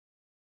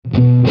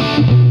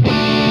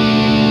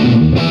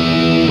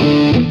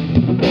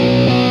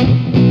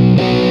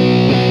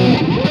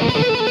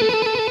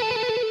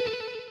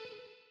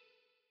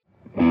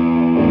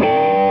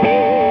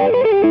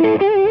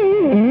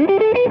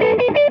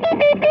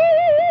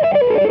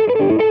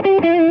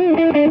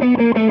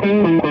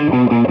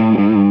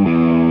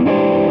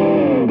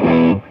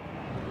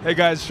Hey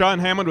guys, Sean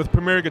Hammond with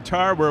Premier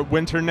Guitar. We're at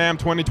Winter NAMM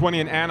 2020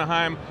 in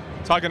Anaheim,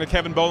 talking to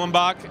Kevin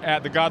Bolenbach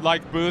at the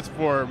Godlike booth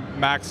for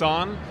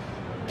Maxon.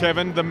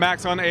 Kevin, the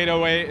Maxon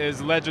 808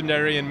 is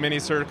legendary in many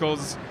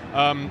circles.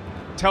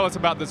 Tell us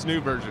about this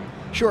new version.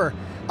 Sure.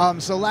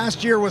 So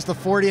last year was the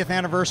 40th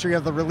anniversary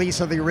of the release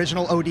of the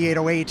original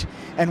OD808,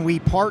 and we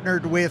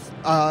partnered with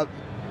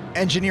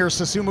engineer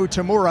Susumu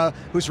Tamura,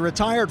 who's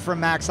retired from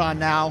Maxon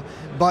now,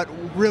 but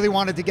really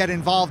wanted to get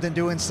involved in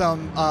doing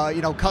some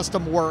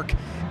custom work.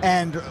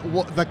 And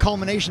the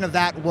culmination of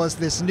that was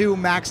this new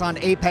Maxon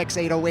Apex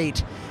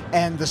 808.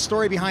 And the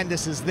story behind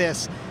this is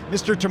this.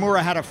 Mr.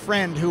 Tamura had a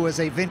friend who was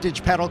a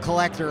vintage pedal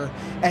collector,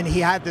 and he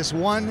had this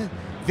one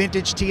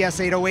vintage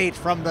TS-808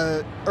 from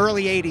the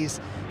early 80s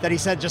that he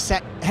said just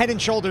head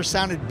and shoulders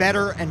sounded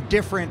better and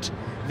different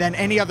than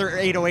any other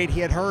 808 he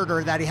had heard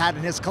or that he had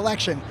in his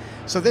collection.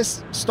 So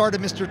this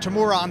started Mr.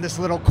 Tamura on this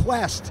little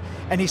quest,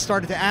 and he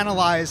started to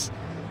analyze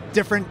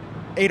different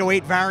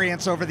 808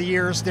 variants over the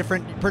years,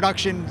 different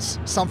productions,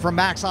 some from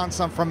Maxon,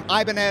 some from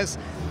Ibanez,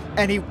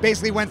 and he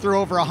basically went through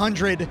over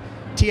 100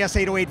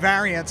 TS-808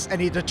 variants, and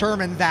he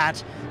determined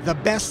that the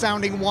best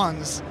sounding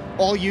ones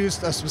all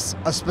used a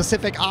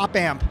specific op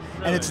amp.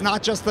 Really? And it's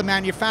not just the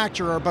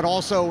manufacturer, but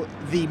also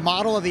the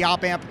model of the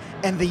op amp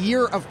and the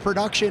year of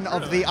production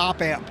of the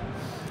op amp.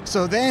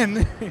 So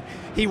then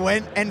he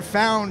went and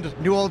found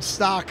new old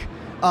stock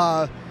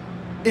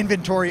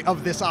inventory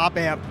of this op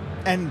amp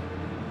and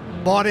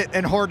bought it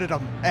and hoarded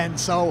them. And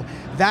so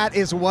that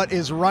is what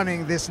is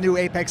running this new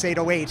Apex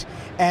 808.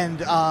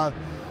 And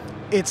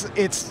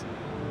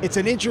it's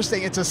an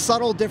interesting, it's a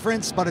subtle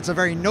difference, but it's a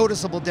very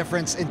noticeable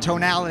difference in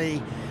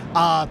tonality.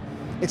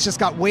 It's just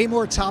got way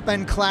more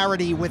top-end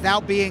clarity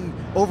without being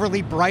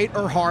overly bright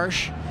or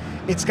harsh.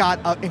 It's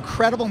got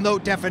incredible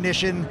note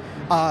definition.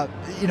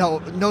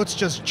 Notes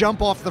just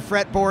jump off the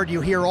fretboard.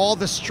 You hear all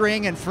the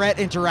string and fret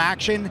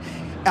interaction.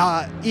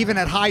 Even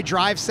at high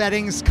drive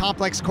settings,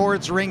 complex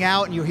chords ring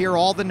out and you hear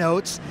all the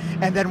notes.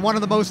 And then one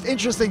of the most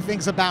interesting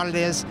things about it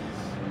is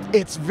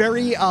it's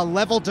very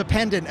level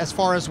dependent as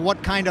far as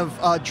what kind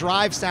of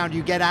drive sound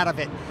you get out of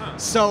it.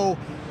 So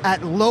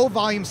at low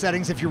volume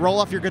settings, if you roll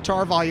off your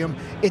guitar volume,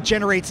 it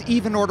generates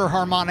even order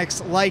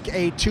harmonics like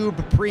a tube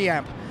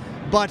preamp.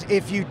 But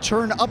if you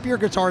turn up your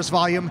guitar's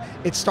volume,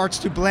 it starts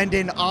to blend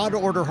in odd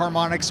order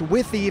harmonics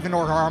with the even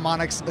order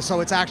harmonics, so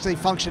it's actually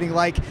functioning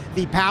like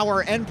the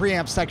power and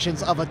preamp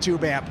sections of a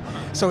tube amp.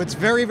 So it's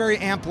very, very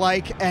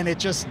amp-like, and it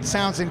just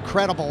sounds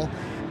incredible.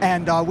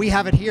 And we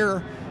have it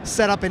here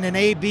set up in an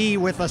AB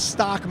with a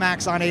stock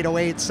Maxon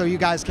 808, so you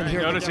guys can hear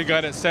the difference. Notice you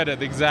got it set at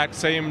the exact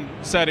same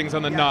settings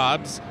on the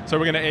knobs. So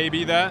we're going to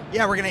AB that?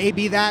 Yeah, we're going to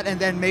AB that, and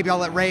then maybe I'll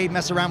let Ray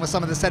mess around with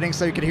some of the settings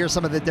so you can hear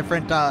some of the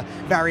different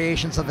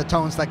variations of the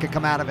tones that could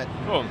come out of it.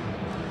 Cool.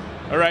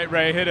 All right,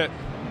 Ray, hit it.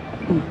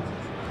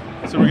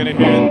 So we're going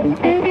to hear it.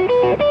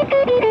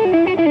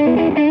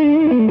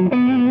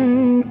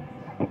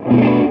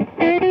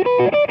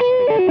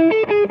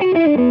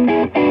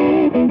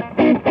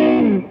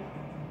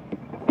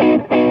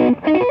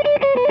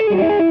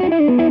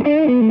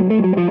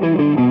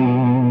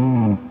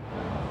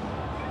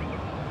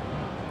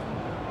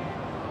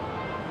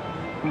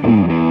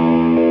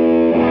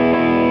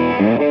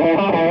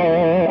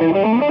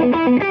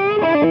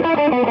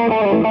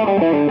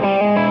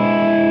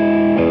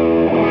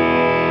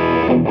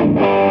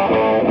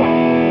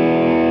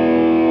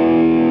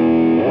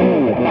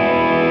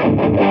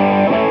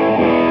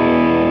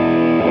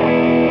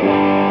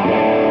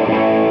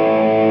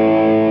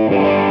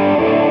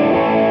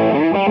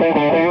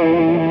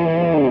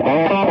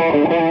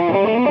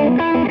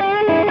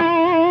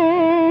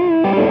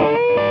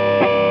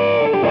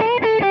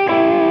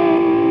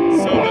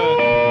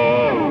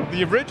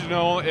 The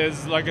original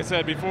is, like I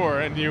said before,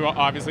 and you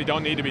obviously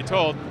don't need to be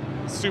told,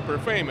 super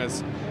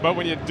famous. But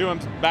when you do them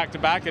back to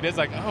back, it is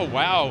like, oh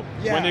wow.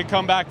 Yeah. When you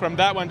come back from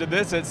that one to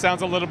this, it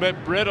sounds a little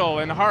bit brittle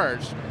and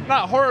harsh.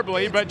 Not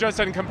horribly, but just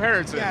in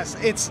comparison. Yes,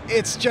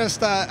 it's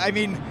just, I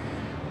mean,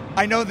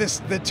 I know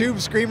the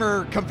Tube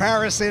Screamer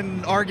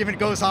comparison argument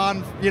goes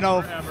on,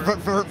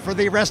 for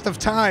the rest of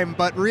time,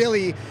 but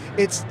really,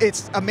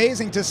 it's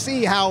amazing to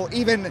see how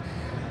even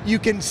you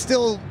can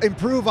still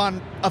improve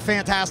on a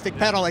fantastic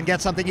pedal and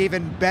get something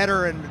even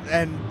better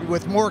and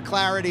with more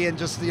clarity and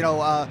just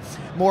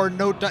more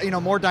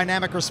more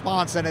dynamic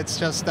response. And it's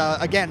just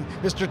again,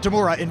 Mr.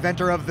 Tamura,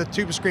 inventor of the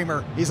Tube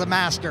Screamer, he's a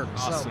master.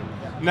 Awesome. So,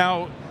 yeah.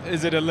 Now,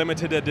 is it a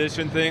limited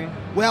edition thing?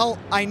 Well,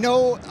 I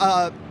know.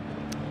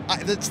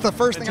 It's the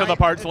first thing. Until the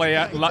parts run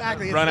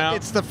out.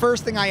 It's the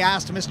first thing I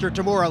asked Mr.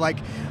 Tamura, like,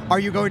 are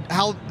you going?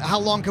 How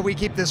long can we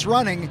keep this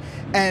running?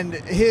 And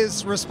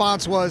his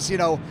response was,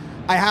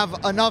 I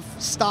have enough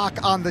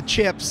stock on the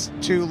chips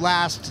to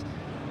last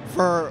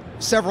for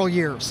several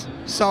years.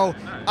 So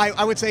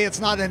I would say it's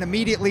not an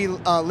immediately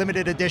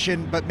limited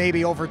edition, but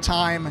maybe over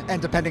time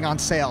and depending on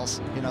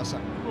sales.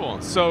 So.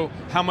 Cool. So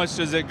how much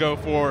does it go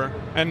for,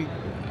 and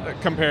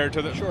compared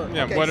to the? Sure.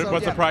 Yeah. Okay,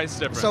 What's the price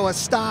difference? So a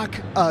stock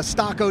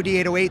OD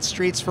 808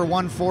 streets for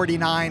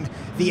 $149.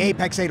 The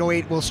Apex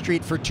 808 will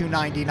street for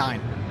 $299.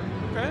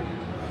 Okay.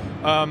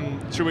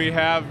 Should we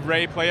have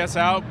Ray play us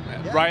out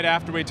right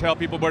after we tell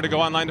people where to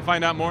go online to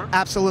find out more?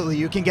 Absolutely.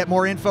 You can get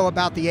more info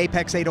about the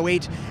Apex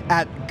 808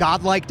 at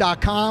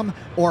godlike.com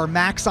or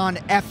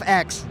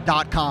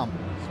maxonfx.com.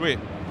 Sweet.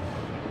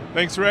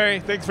 Thanks, Ray.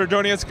 Thanks for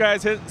joining us,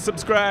 guys. Hit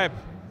subscribe.